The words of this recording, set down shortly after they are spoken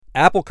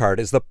Apple Card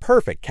is the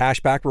perfect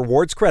cashback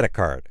rewards credit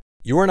card.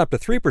 You earn up to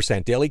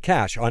 3% daily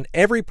cash on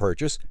every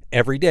purchase,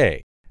 every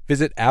day.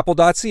 Visit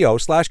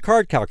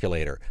apple.co/card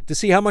calculator to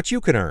see how much you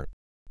can earn.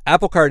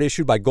 Apple Card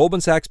issued by Goldman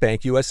Sachs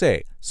Bank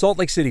USA, Salt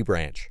Lake City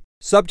branch.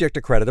 Subject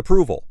to credit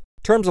approval.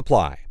 Terms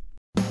apply.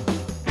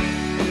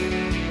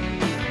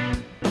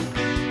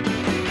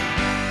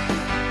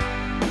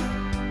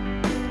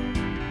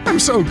 I'm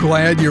so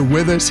glad you're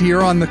with us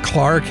here on the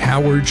Clark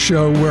Howard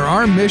Show, where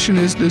our mission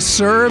is to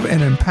serve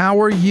and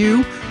empower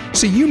you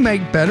so you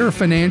make better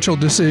financial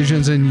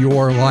decisions in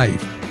your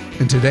life.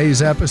 In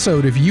today's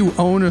episode, if you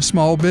own a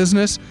small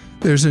business,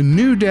 there's a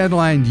new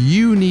deadline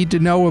you need to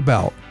know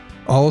about.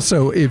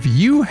 Also, if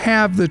you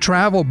have the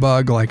travel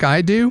bug like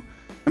I do,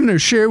 I'm going to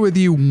share with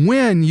you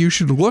when you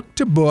should look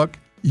to book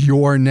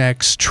your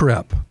next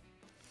trip.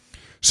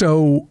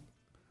 So,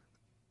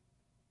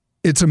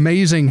 it's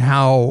amazing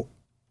how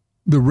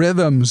the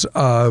rhythms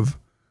of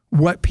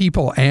what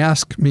people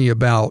ask me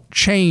about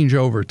change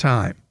over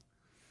time.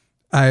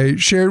 I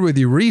shared with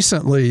you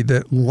recently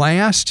that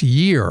last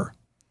year,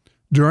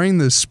 during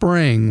the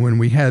spring, when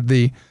we had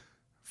the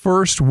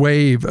first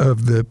wave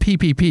of the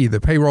PPP, the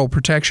Payroll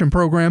Protection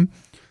Program,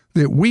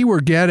 that we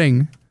were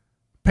getting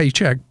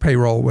paycheck,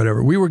 payroll,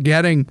 whatever. We were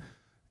getting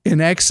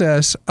in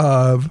excess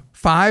of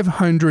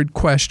 500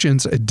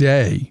 questions a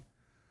day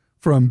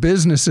from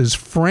businesses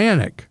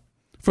frantic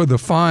for the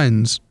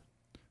funds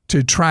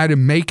to try to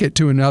make it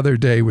to another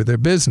day with their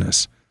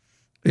business.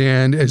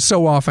 And as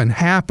so often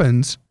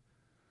happens,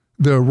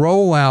 the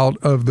rollout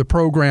of the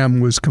program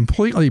was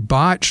completely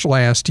botched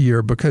last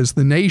year because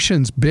the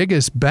nation's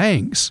biggest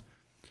banks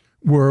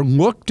were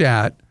looked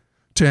at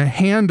to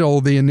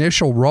handle the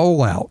initial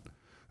rollout.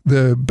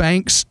 The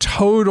banks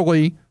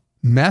totally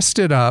messed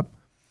it up,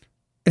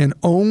 and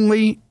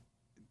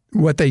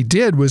what they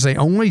did was they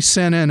only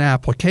sent in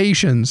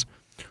applications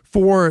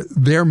for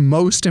their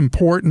most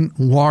important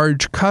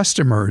large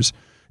customers,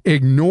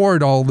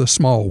 ignored all the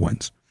small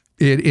ones.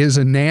 It is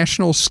a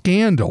national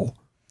scandal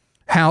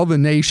how the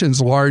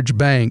nation's large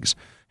banks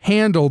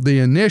handled the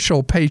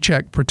initial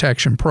Paycheck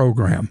Protection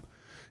Program.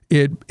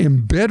 It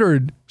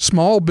embittered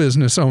small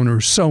business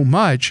owners so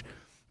much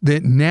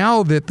that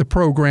now that the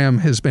program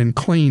has been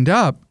cleaned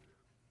up,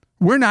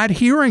 we're not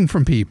hearing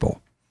from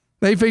people.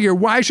 They figure,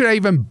 why should I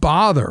even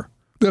bother?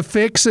 The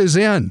fix is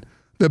in.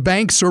 The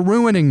banks are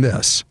ruining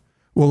this.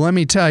 Well, let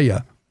me tell you,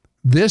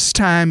 this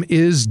time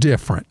is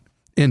different.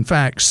 In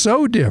fact,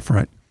 so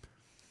different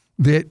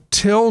that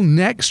till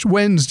next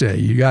Wednesday,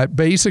 you got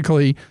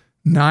basically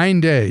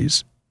 9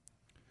 days,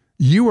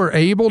 you are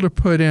able to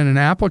put in an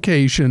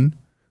application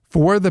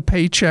for the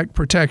Paycheck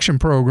Protection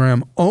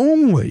Program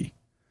only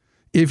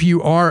if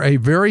you are a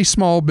very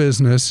small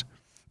business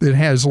that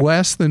has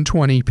less than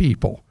 20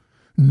 people.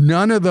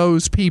 None of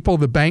those people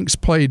the banks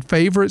played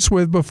favorites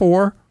with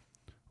before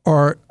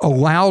are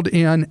allowed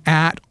in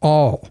at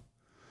all.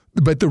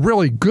 But the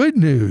really good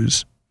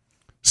news,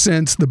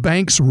 since the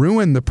banks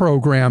ruined the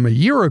program a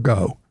year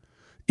ago,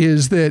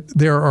 is that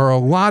there are a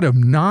lot of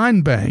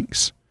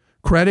non-banks,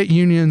 credit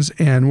unions,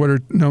 and what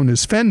are known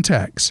as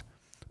fintechs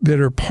that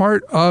are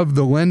part of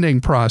the lending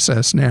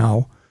process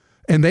now,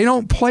 and they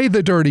don't play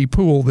the dirty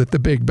pool that the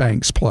big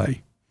banks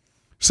play.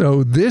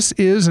 So this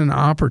is an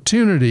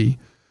opportunity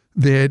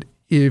that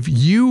if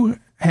you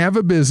have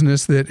a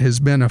business that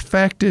has been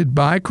affected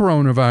by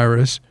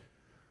coronavirus,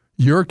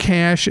 your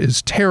cash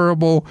is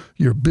terrible,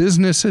 your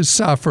business has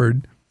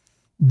suffered,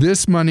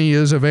 this money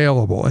is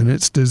available. And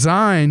it's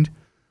designed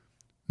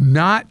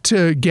not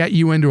to get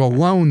you into a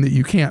loan that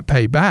you can't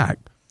pay back,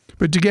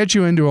 but to get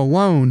you into a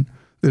loan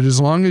that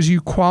as long as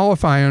you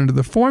qualify under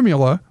the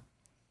formula,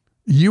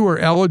 you are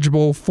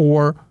eligible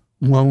for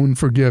loan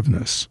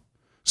forgiveness.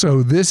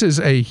 So this is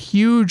a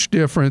huge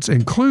difference,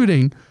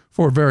 including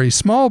for very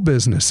small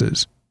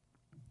businesses.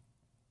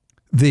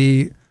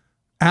 The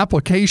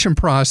application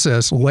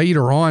process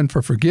later on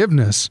for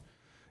forgiveness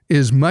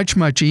is much,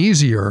 much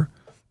easier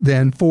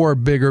than for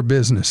bigger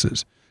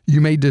businesses. You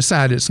may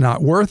decide it's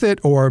not worth it,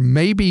 or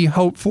maybe,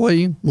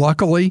 hopefully,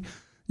 luckily,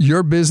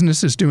 your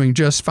business is doing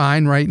just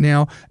fine right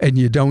now and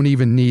you don't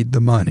even need the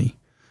money.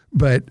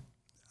 But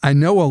I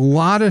know a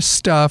lot of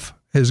stuff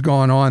has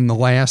gone on the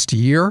last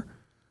year,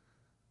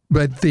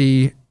 but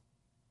the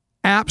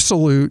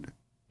absolute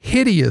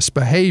hideous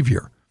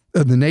behavior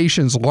of the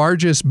nation's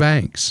largest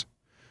banks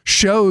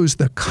shows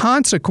the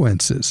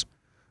consequences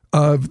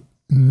of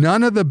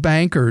none of the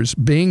bankers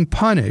being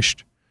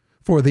punished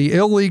for the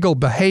illegal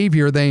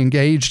behavior they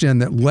engaged in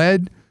that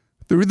led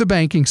through the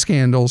banking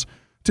scandals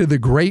to the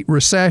Great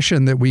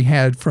Recession that we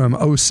had from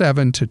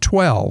 2007 to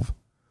 2012.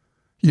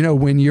 You know,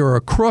 when you're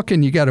a crook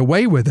and you got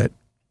away with it,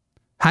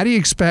 how do you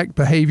expect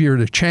behavior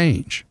to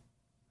change?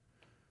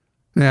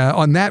 Now,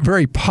 on that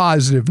very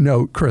positive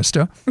note,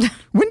 Krista,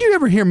 when do you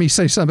ever hear me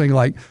say something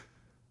like,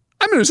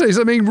 I'm going to say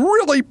something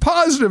really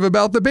positive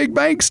about the big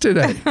banks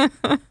today?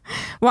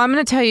 Well, I'm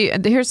going to tell you,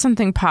 here's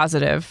something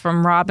positive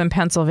from Rob in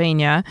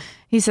Pennsylvania.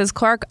 He says,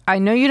 Clark, I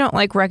know you don't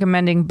like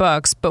recommending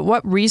books, but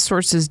what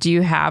resources do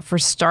you have for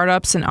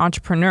startups and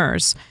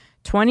entrepreneurs?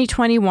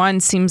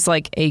 2021 seems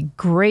like a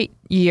great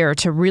year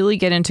to really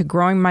get into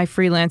growing my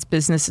freelance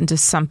business into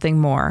something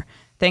more.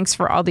 Thanks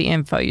for all the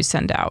info you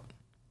send out.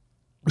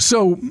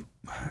 So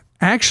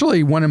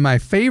actually, one of my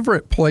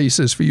favorite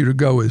places for you to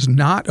go is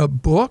not a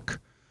book.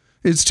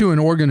 It's to an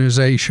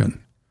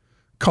organization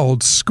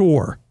called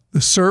SCORE,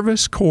 the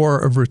Service Corps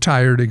of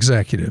Retired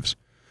Executives.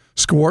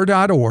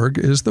 SCORE.org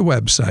is the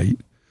website.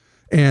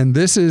 And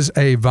this is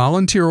a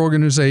volunteer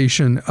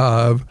organization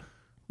of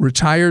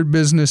retired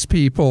business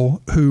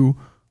people who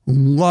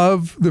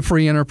love the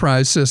free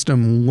enterprise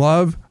system,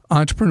 love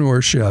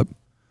entrepreneurship,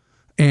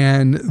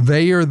 and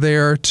they are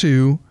there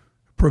to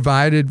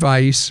provide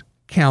advice,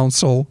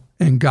 counsel,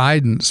 and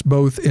guidance,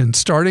 both in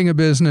starting a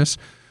business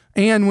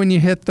and when you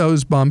hit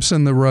those bumps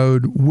in the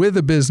road with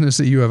a business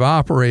that you have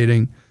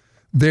operating.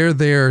 They're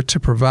there to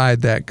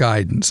provide that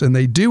guidance. And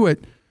they do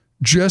it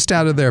just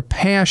out of their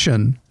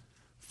passion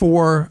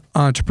for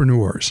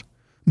entrepreneurs.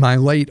 My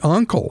late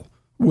uncle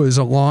was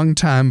a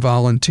longtime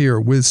volunteer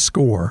with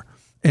SCORE,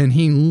 and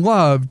he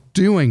loved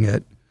doing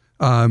it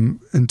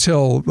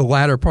until the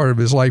latter part of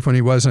his life when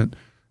he wasn't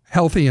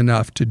healthy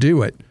enough to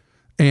do it.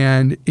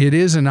 And it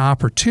is an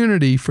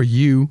opportunity for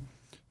you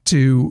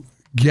to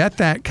get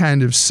that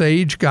kind of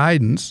sage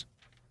guidance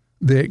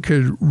that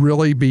could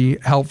really be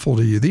helpful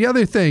to you. The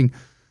other thing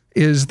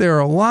is there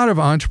are a lot of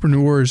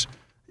entrepreneurs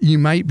you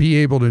might be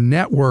able to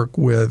network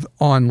with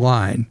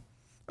online.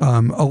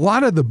 A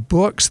lot of the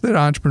books that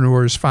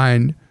entrepreneurs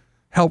find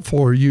helpful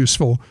or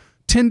useful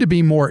tend to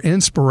be more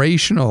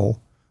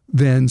inspirational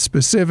than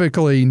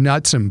specifically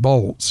nuts and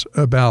bolts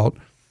about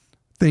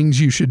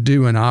things you should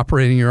do in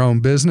operating your own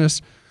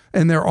business.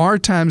 And there are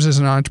times as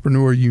an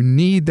entrepreneur you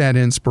need that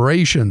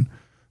inspiration,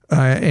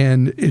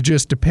 and it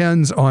just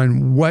depends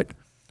on what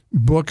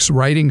book's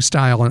writing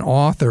style and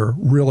author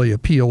really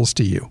appeals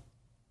to you.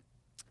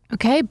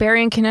 Okay,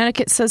 Barry in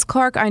Connecticut says,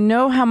 Clark, I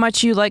know how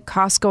much you like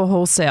Costco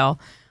wholesale.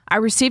 I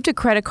received a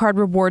credit card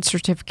reward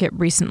certificate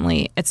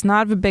recently. It's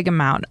not of a big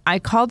amount. I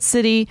called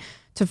Citi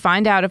to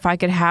find out if I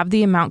could have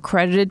the amount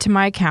credited to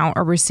my account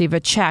or receive a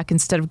check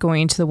instead of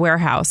going into the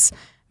warehouse.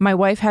 My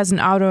wife has an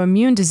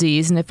autoimmune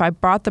disease, and if I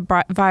brought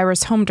the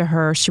virus home to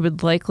her, she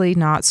would likely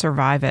not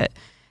survive it.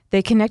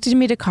 They connected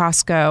me to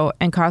Costco,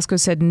 and Costco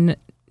said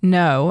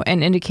no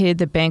and indicated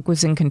the bank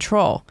was in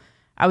control.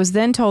 I was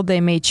then told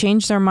they may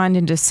change their mind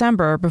in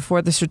December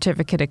before the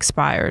certificate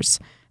expires.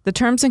 The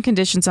terms and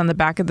conditions on the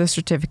back of the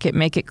certificate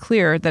make it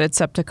clear that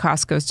it's up to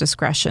Costco's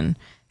discretion.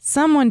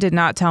 Someone did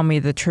not tell me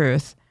the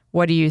truth.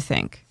 What do you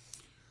think?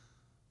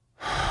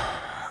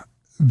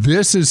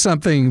 This is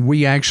something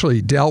we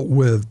actually dealt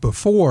with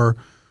before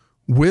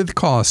with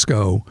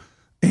Costco,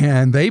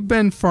 and they've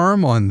been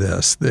firm on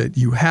this, that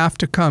you have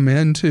to come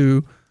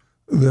into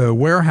the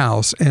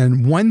warehouse.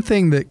 And one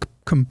thing that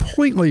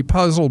completely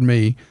puzzled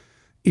me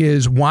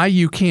is why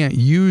you can't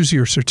use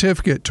your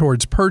certificate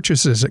towards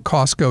purchases at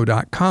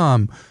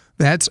Costco.com.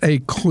 That's a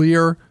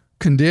clear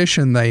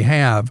condition they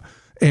have.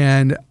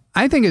 And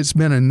I think it's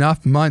been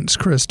enough months,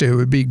 Krista, it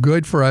would be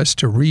good for us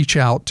to reach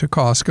out to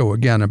Costco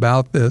again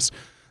about this.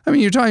 I mean,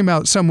 you're talking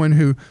about someone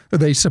who, are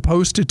they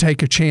supposed to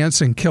take a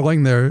chance in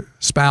killing their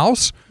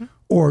spouse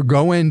or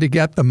go in to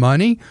get the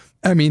money?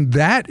 I mean,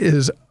 that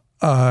is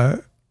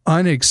an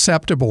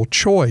unacceptable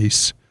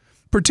choice,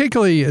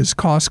 particularly as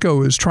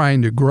Costco is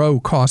trying to grow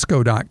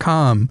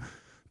Costco.com.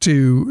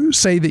 To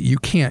say that you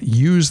can't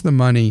use the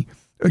money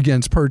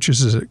against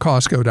purchases at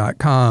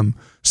Costco.com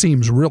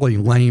seems really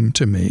lame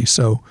to me.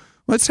 So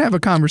let's have a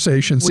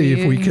conversation, see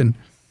if we can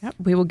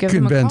we will give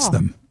convince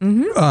them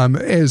a call. them.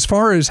 As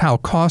far as how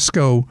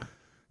Costco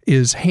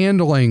is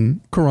handling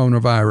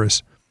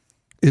coronavirus,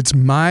 it's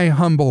my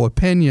humble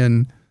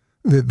opinion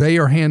that they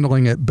are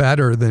handling it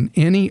better than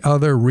any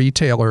other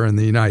retailer in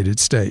the United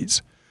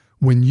States.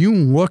 When you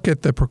look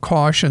at the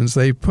precautions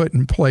they've put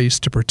in place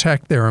to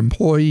protect their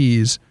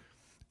employees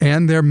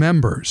and their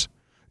members,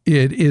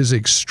 it is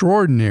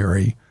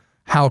extraordinary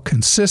how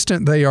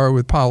consistent they are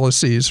with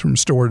policies from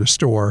store to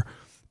store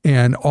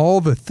and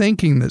all the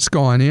thinking that's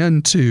gone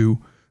into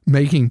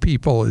making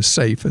people as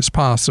safe as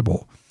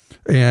possible.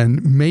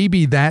 And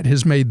maybe that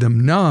has made them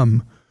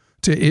numb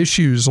to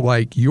issues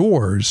like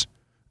yours.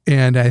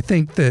 And I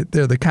think that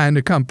they're the kind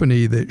of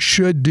company that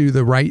should do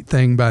the right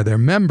thing by their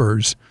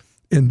members.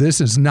 And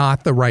this is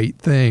not the right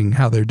thing,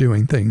 how they're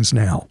doing things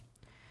now.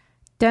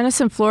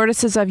 Dennis in Florida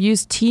says, I've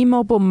used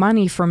T-Mobile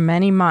Money for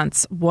many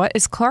months. What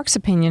is Clark's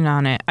opinion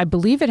on it? I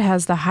believe it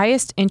has the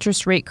highest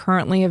interest rate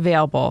currently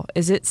available.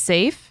 Is it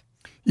safe?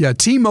 Yeah,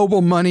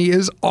 T-Mobile Money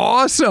is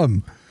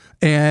awesome.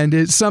 And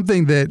it's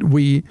something that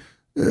we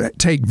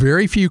take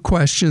very few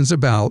questions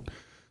about.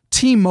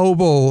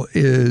 T-Mobile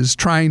is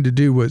trying to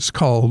do what's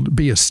called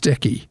be a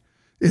sticky.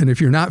 And if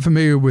you're not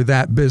familiar with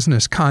that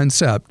business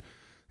concept,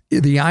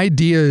 the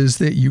idea is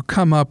that you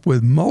come up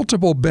with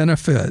multiple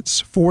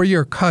benefits for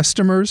your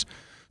customers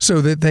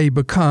so that they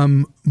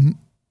become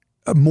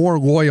more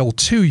loyal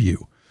to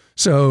you.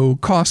 So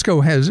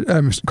Costco has,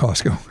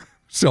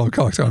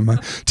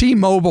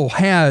 T-Mobile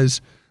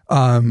has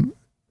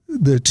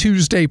the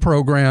Tuesday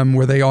program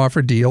where they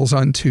offer deals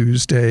on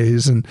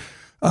Tuesdays, and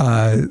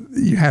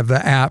you have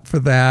the app for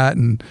that,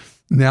 and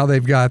Now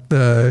they've got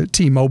the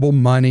T-Mobile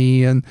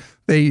Money, and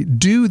they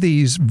do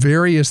these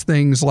various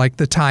things like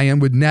the tie-in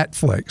with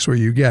Netflix, where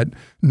you get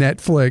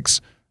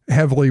Netflix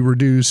heavily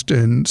reduced,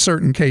 in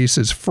certain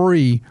cases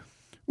free,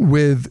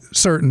 with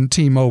certain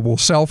T-Mobile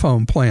cell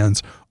phone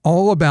plans,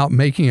 all about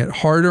making it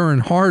harder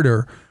and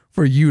harder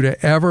for you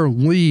to ever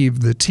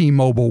leave the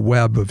T-Mobile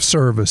web of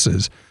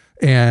services.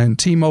 And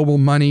T-Mobile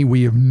Money,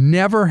 we have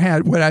never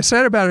had, what I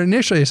said about it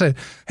initially, I said,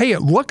 hey,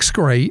 it looks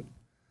great.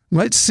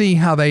 Let's see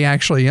how they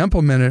actually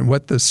implement it,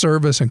 what the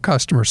service and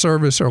customer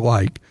service are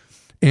like.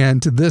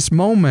 And to this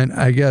moment,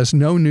 I guess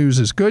no news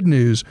is good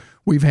news.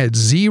 We've had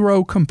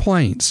 0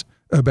 complaints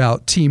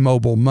about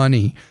T-Mobile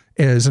Money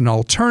as an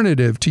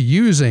alternative to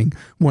using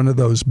one of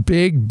those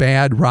big,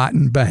 bad,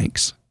 rotten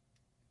banks.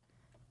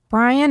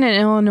 Brian in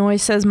Illinois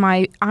says,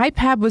 my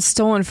iPad was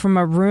stolen from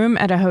a room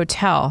at a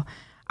hotel.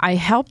 I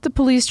helped the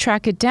police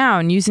track it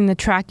down using the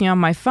tracking on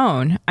my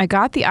phone. I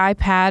got the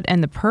iPad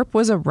and the perp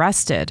was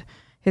arrested.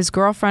 His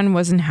girlfriend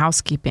was in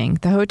housekeeping.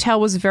 The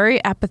hotel was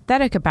very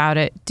apathetic about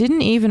it,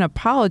 didn't even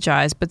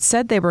apologize, but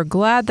said they were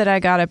glad that I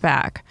got it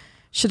back.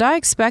 Should I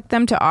expect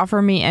them to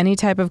offer me any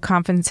type of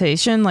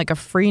compensation, like a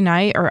free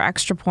night or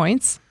extra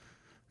points?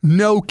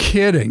 No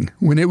kidding.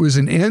 When it was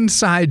an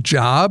inside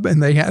job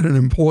and they had an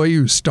employee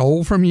who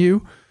stole from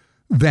you,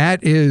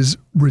 that is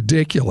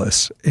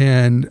ridiculous.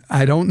 And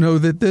I don't know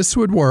that this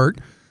would work,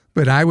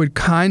 but I would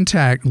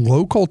contact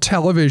local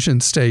television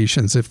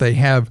stations if they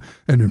have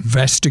an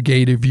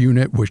investigative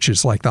unit, which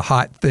is like the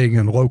hot thing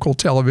in local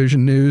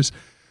television news.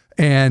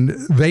 And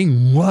they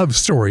love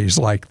stories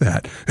like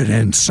that. An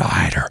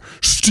insider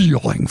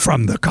stealing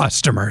from the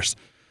customers.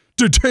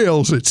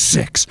 Details at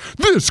 6.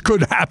 This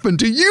could happen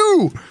to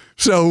you.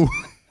 So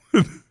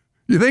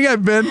you think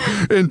I've been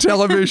in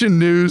television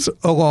news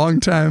a long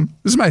time?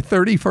 This is my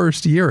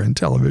 31st year in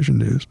television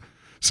news.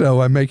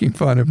 So I'm making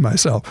fun of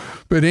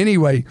myself. But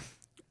anyway,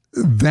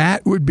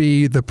 that would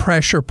be the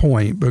pressure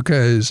point,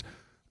 because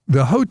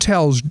the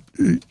hotels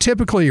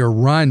typically are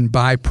run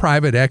by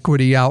private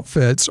equity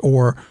outfits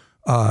or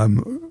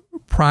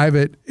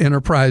private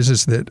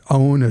enterprises that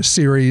own a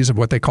series of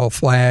what they call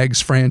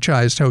flags,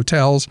 franchised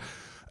hotels.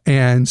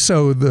 And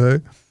so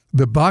the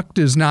buck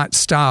does not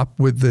stop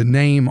with the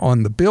name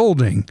on the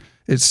building.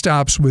 It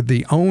stops with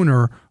the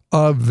owner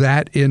of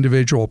that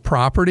individual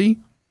property.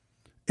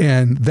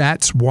 And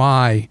that's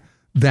why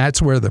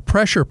that's where the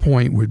pressure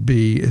point would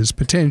be, is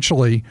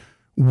potentially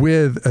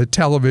with a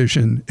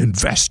television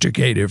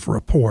investigative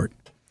report.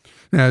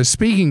 Now,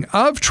 speaking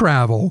of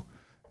travel,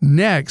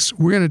 next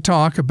we're going to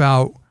talk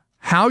about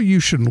how you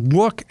should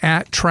look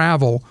at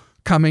travel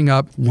coming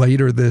up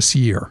later this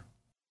year.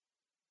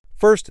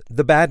 First,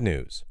 the bad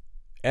news.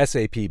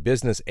 SAP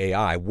Business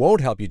AI won't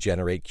help you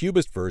generate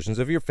cubist versions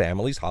of your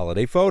family's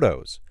holiday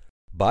photos.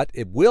 But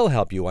it will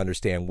help you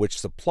understand which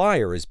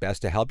supplier is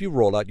best to help you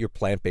roll out your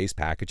plant-based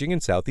packaging in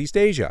Southeast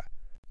Asia,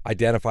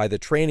 identify the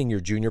training your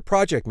junior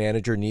project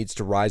manager needs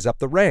to rise up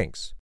the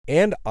ranks,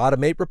 and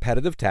automate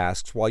repetitive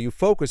tasks while you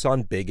focus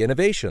on big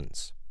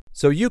innovations,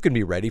 so you can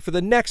be ready for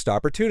the next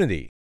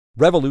opportunity.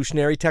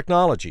 Revolutionary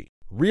technology,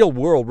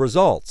 real-world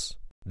results.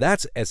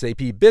 That's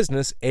SAP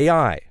Business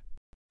AI.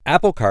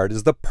 Apple Card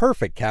is the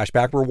perfect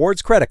cashback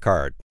rewards credit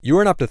card. You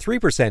earn up to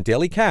 3%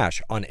 daily cash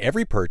on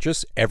every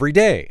purchase every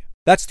day.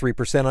 That's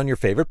 3% on your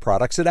favorite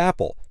products at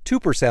Apple,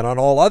 2% on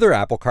all other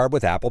Apple Card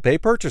with Apple Pay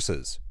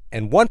purchases,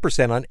 and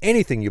 1% on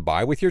anything you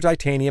buy with your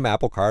titanium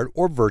Apple Card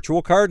or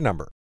virtual card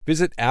number.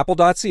 Visit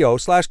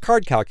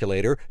apple.co/card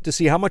calculator to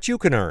see how much you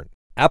can earn.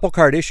 Apple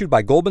Card issued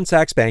by Goldman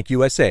Sachs Bank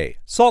USA,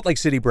 Salt Lake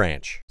City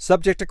branch,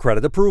 subject to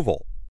credit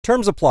approval.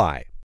 Terms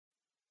apply.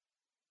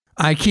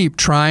 I keep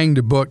trying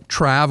to book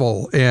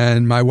travel,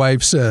 and my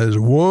wife says,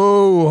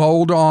 whoa,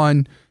 hold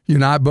on. You're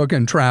not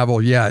booking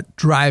travel yet.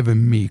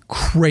 Driving me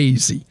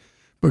crazy,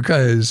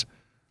 because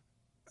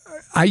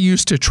I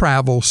used to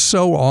travel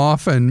so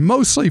often,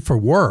 mostly for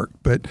work,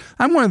 but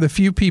I'm one of the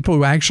few people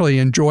who actually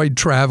enjoyed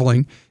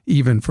traveling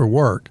even for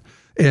work.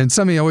 And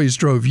something that always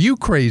drove you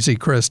crazy,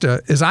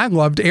 Krista, is I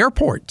loved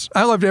airports.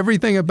 I loved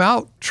everything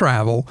about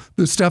travel,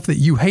 the stuff that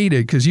you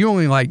hated, because you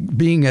only like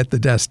being at the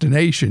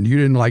destination. You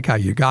didn't like how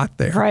you got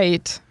there.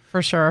 Right,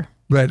 for sure.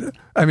 But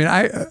I mean,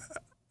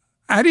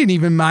 I didn't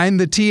even mind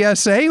the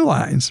TSA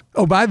lines.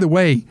 Oh, by the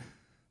way,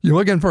 you're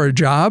looking for a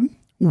job?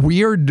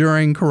 Weird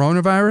during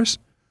coronavirus.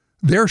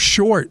 They're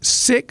short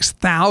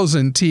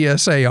 6,000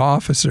 TSA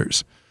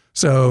officers.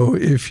 So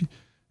if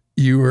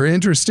you were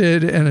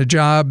interested in a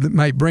job that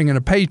might bring in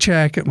a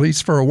paycheck, at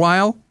least for a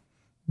while,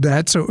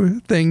 that's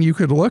a thing you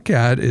could look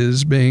at,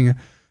 is being a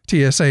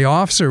TSA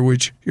officer,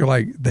 which you're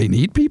like, they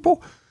need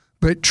people?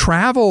 But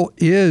travel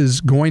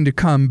is going to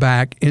come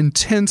back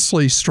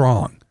intensely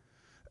strong.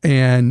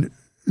 And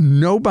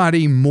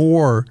nobody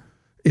more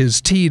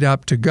is teed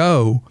up to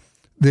go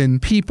than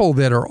people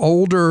that are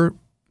older,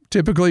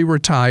 typically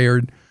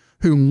retired,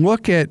 who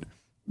look at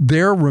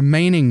their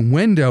remaining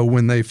window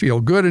when they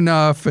feel good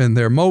enough and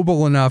they're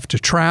mobile enough to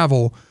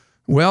travel.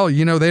 Well,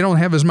 you know, they don't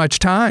have as much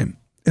time,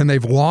 and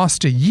they've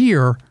lost a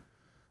year,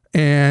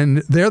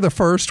 and they're the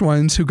first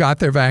ones who got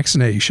their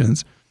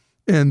vaccinations,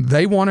 and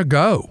they want to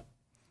go.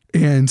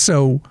 And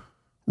so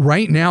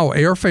right now,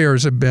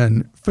 airfares have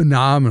been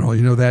phenomenal.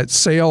 You know, that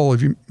sale,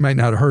 if you might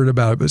not have heard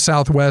about it, but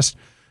Southwest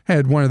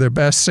had one of their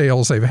best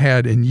sales they've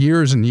had in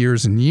years and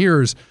years and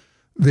years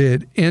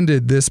that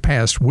ended this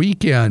past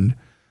weekend.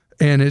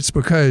 And it's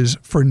because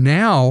for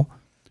now,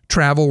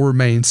 travel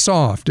remains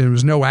soft. And it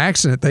was no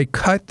accident. They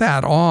cut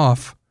that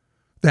off,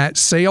 that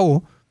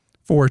sale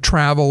for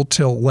travel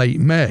till late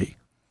May,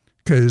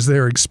 because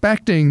they're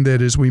expecting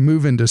that as we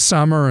move into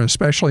summer, and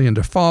especially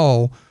into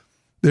fall,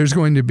 there's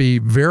going to be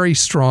very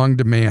strong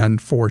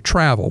demand for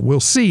travel. We'll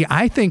see.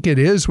 I think it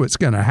is what's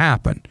going to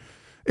happen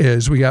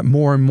as we got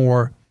more and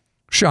more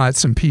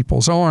shots in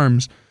people's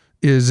arms,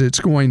 is it's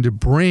going to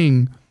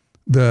bring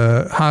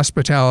the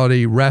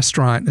hospitality,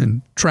 restaurant,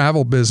 and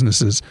travel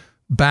businesses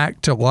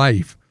back to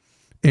life.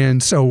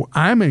 And so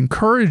I'm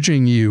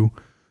encouraging you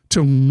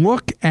to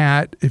look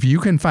at, if you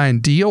can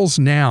find deals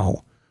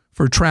now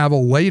for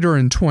travel later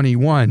in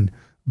 21,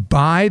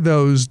 buy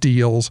those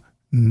deals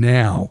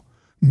now.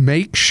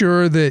 Make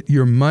sure that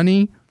your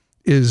money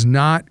is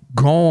not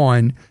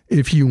gone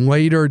if you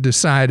later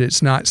decide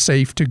it's not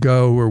safe to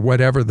go or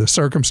whatever the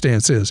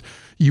circumstance is.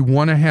 You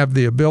want to have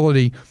the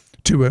ability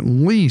to at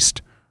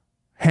least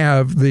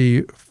have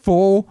the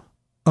full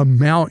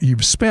amount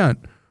you've spent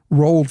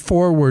rolled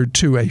forward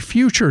to a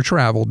future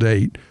travel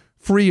date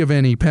free of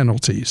any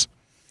penalties.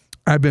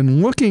 I've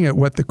been looking at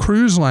what the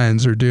cruise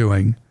lines are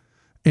doing,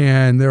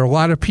 and there are a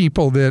lot of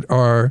people that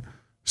are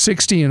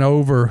 60 and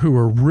over who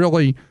are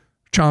really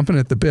chomping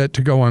at the bit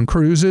to go on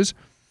cruises.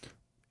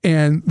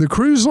 And the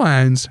cruise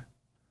lines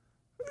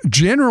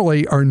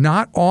generally are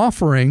not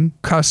offering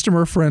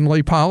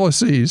customer-friendly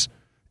policies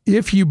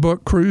if you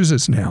book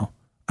cruises now.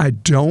 I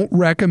don't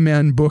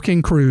recommend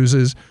booking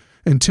cruises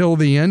until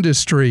the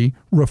industry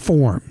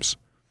reforms.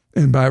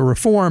 And by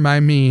reform, I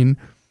mean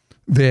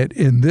that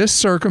in this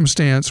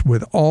circumstance,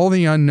 with all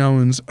the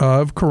unknowns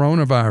of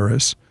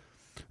coronavirus,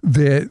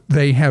 that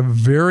they have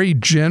very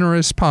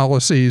generous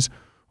policies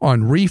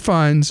on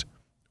refunds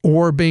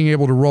or being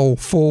able to roll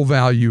full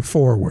value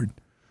forward.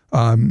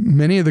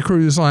 Many of the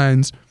cruise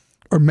lines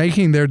are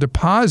making their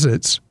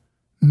deposits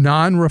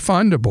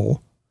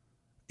non-refundable,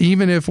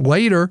 even if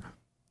later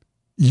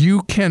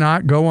you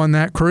cannot go on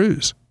that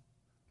cruise.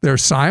 They're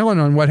silent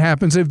on what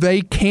happens if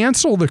they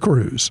cancel the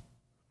cruise.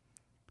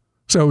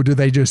 So do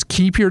they just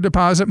keep your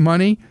deposit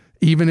money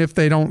even if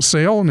they don't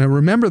sail? Now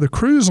remember, the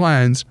cruise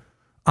lines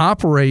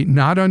operate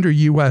not under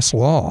U.S.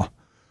 law,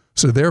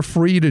 so they're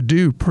free to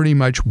do pretty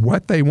much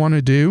what they want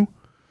to do.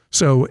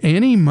 So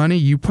any money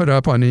you put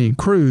up on any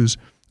cruise,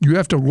 you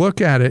have to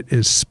look at it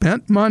as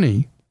spent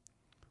money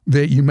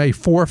that you may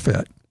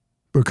forfeit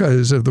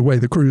because of the way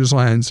the cruise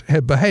lines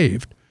have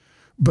behaved.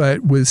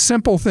 But with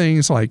simple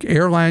things like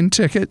airline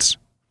tickets,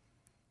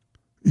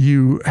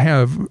 you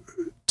have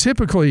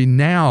typically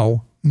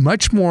now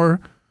much more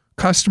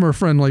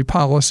customer-friendly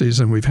policies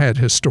than we've had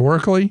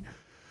historically.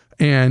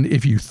 And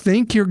if you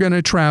think you're going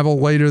to travel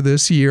later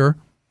this year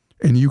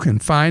and you can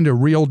find a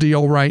real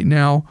deal right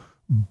now,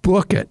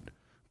 book it.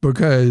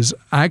 Because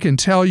I can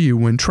tell you,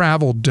 when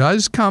travel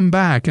does come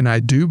back, and I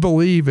do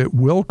believe it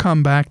will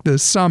come back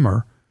this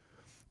summer,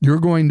 you're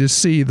going to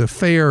see the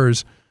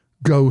fares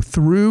go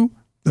through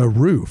the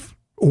roof,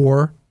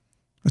 or,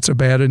 it's a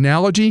bad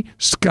analogy,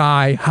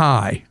 sky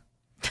high.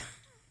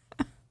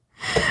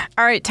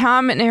 All right,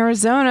 Tom in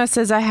Arizona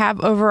says, I have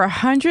over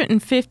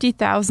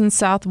 150,000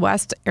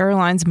 Southwest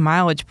Airlines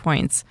mileage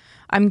points.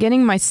 I'm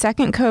getting my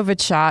second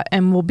COVID shot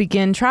and will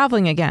begin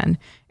traveling again.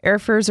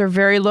 Airfares are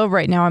very low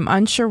right now. I'm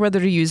unsure whether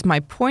to use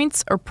my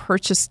points or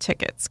purchase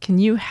tickets. Can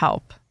you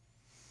help?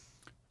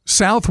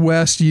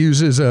 Southwest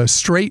uses a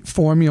straight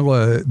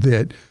formula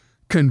that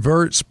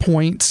converts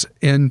points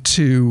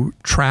into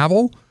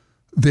travel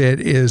that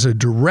is a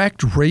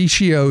direct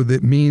ratio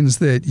that means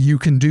that you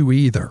can do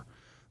either.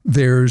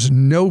 There's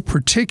no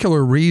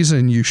particular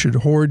reason you should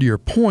hoard your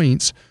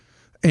points.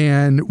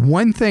 And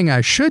one thing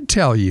I should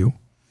tell you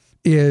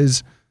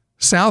is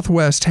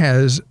Southwest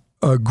has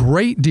a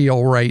great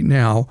deal right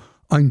now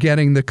on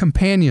getting the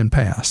companion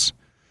pass.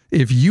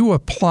 If you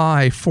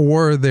apply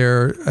for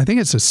their, I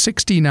think it's a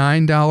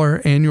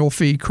 $69 annual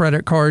fee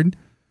credit card,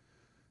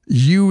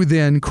 you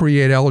then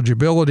create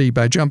eligibility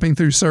by jumping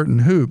through certain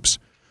hoops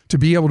to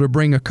be able to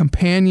bring a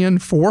companion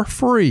for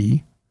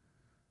free.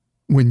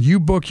 When you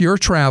book your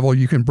travel,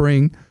 you can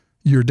bring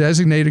your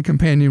designated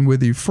companion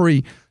with you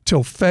free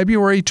till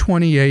February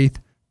 28th,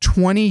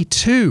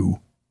 22.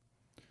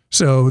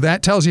 So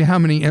that tells you how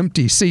many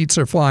empty seats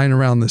are flying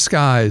around the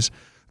skies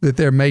that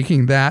they're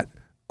making that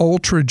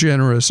ultra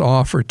generous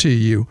offer to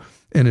you.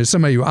 And as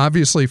somebody who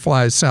obviously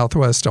flies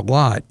Southwest a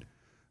lot,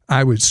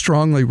 I would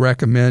strongly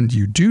recommend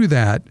you do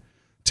that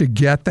to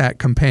get that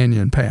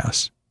companion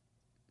pass.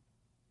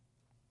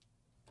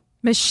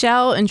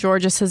 Michelle in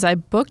Georgia says, I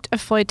booked a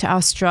flight to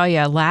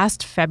Australia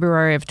last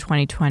February of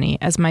 2020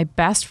 as my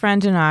best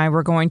friend and I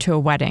were going to a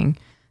wedding.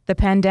 The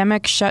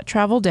pandemic shut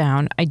travel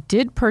down. I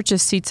did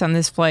purchase seats on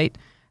this flight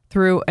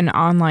through an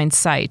online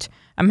site.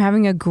 I'm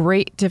having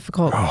great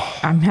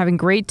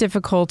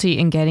difficulty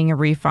in getting a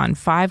refund.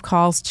 5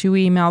 calls, 2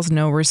 emails,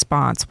 no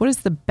response. What is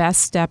the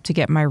best step to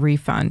get my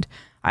refund?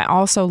 I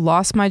also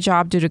lost my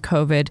job due to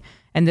COVID,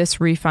 and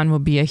this refund will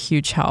be a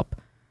huge help.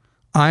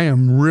 I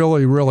am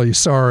really, really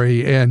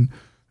sorry. And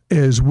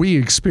as we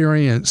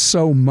experience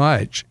so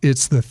much,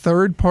 it's the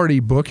third-party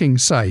booking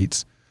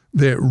sites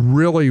that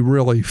really,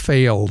 really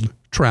failed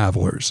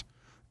travelers.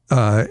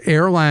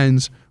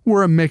 Airlines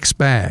were a mixed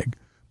bag,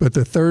 but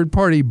the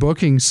third-party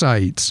booking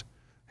sites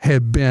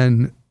have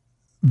been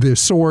the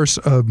source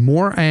of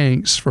more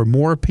angst for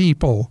more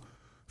people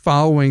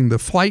following the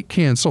flight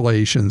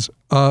cancellations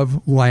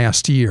of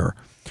last year.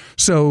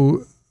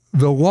 So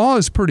the law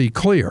is pretty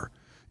clear.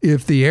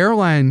 If the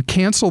airline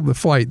canceled the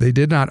flight, they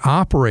did not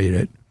operate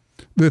it,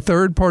 the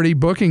third-party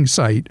booking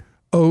site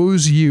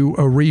owes you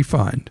a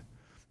refund.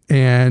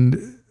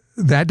 And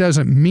that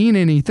doesn't mean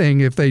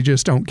anything if they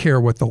just don't care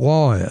what the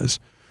law is.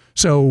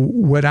 So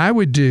what I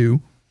would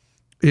do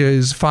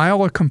is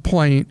file a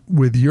complaint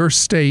with your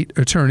state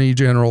attorney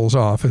general's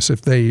office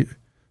if they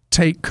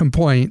take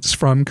complaints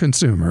from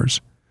consumers.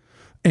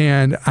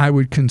 And I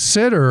would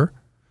consider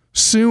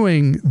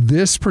suing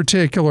this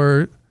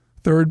particular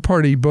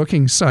third-party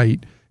booking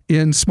site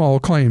in small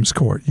claims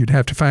court. You'd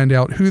have to find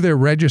out who their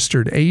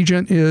registered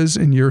agent is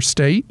in your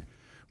state,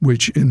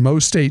 which in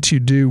most states you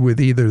do with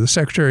either the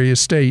Secretary of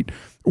State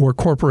or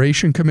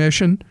Corporation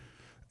Commission.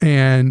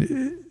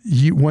 And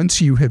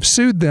once you have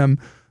sued them,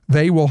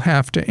 they will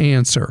have to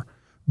answer.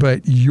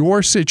 But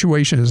your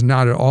situation is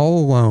not at all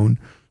alone.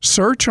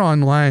 Search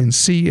online,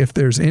 see if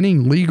there's any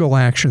legal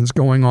actions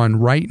going on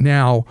right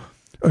now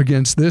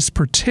against this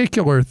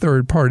particular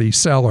third-party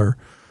seller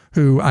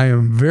who I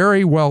am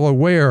very well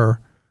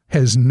aware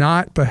has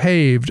not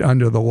behaved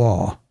under the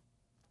law.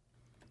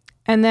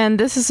 And then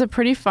this is a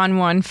pretty fun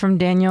one from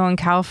Daniel in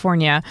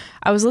California.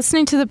 I was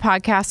listening to the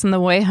podcast on the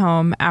way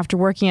home after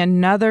working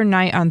another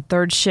night on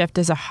third shift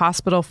as a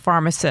hospital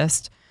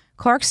pharmacist.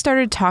 Clark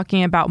started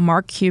talking about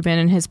Mark Cuban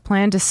and his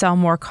plan to sell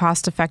more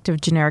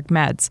cost-effective generic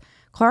meds.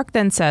 Clark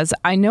then says,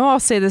 I know I'll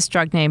say this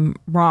drug name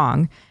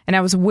wrong, and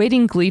I was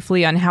waiting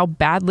gleefully on how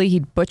badly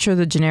he'd butcher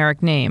the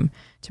generic name.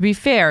 To be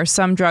fair,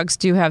 some drugs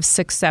do have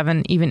 6,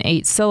 7, even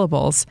 8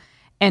 syllables,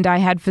 and I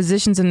had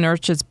physicians and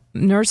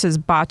nurses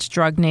botch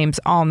drug names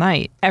all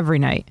night, every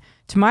night.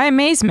 To my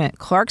amazement,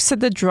 Clark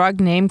said the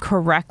drug name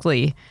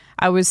correctly.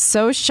 I was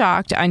so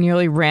shocked I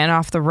nearly ran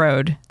off the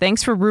road.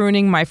 Thanks for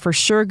ruining my for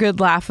sure good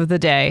laugh of the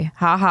day.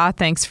 Ha,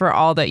 thanks for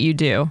all that you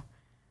do.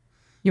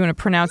 You want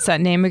to pronounce that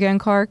name again,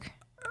 Clark?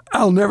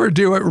 I'll never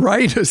do it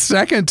right a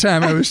second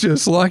time. I was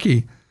just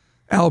lucky.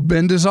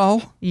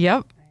 Albendazole?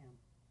 Yep.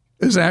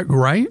 Is that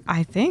right?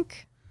 I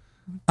think.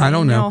 I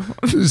don't know.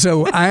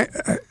 So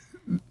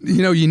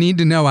you need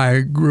to know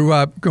I grew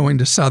up going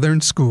to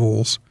Southern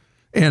schools,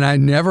 and I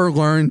never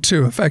learned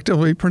to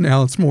effectively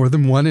pronounce more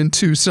than 1 and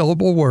 2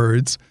 syllable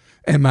words,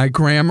 and my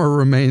grammar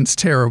remains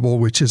terrible,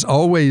 which has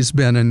always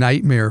been a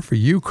nightmare for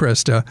you,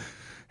 Krista,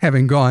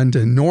 having gone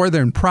to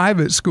northern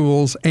private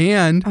schools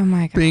and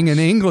being an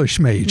English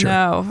major.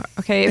 No.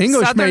 Okay. If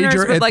English Southerners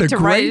major would at like the to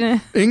great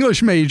write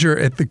English major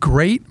at the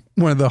great,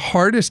 one of the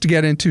hardest to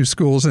get into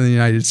schools in the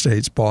United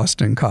States,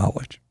 Boston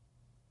College.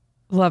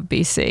 Love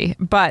BC.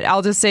 But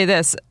I'll just say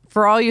this.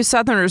 For all you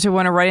Southerners who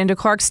want to write into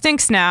Clark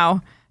Stinks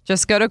now,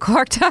 just go to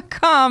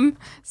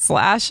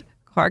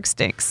clark.com/Clark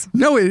Stinks.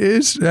 No, it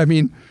is. I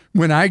mean,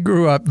 when I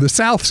grew up, the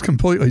South's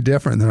completely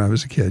different than when I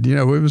was a kid. You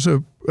know, it was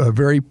it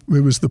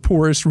was the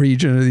poorest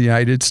region of the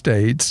United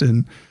States,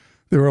 and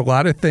there were a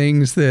lot of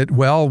things that,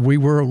 well, we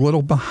were a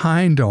little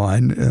behind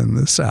on in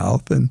the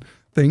South, and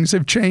things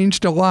have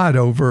changed a lot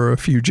over a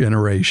few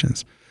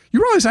generations.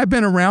 You realize I've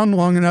been around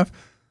long enough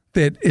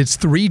that it's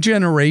 3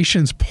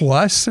 generations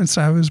plus since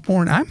I was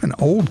born. I'm an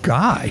old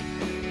guy.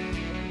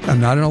 I'm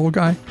not an old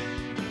guy.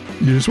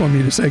 You just want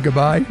me to say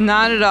goodbye?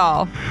 Not at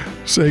all.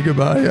 Say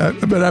goodbye,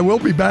 but I will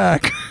be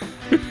back.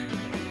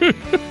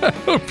 I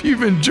hope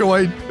you've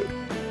enjoyed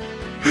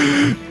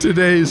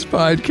today's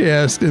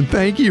podcast, and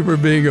thank you for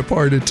being a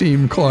part of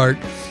Team Clark.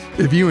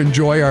 If you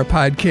enjoy our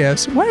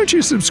podcast, why don't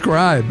you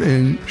subscribe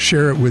and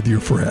share it with your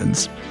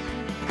friends?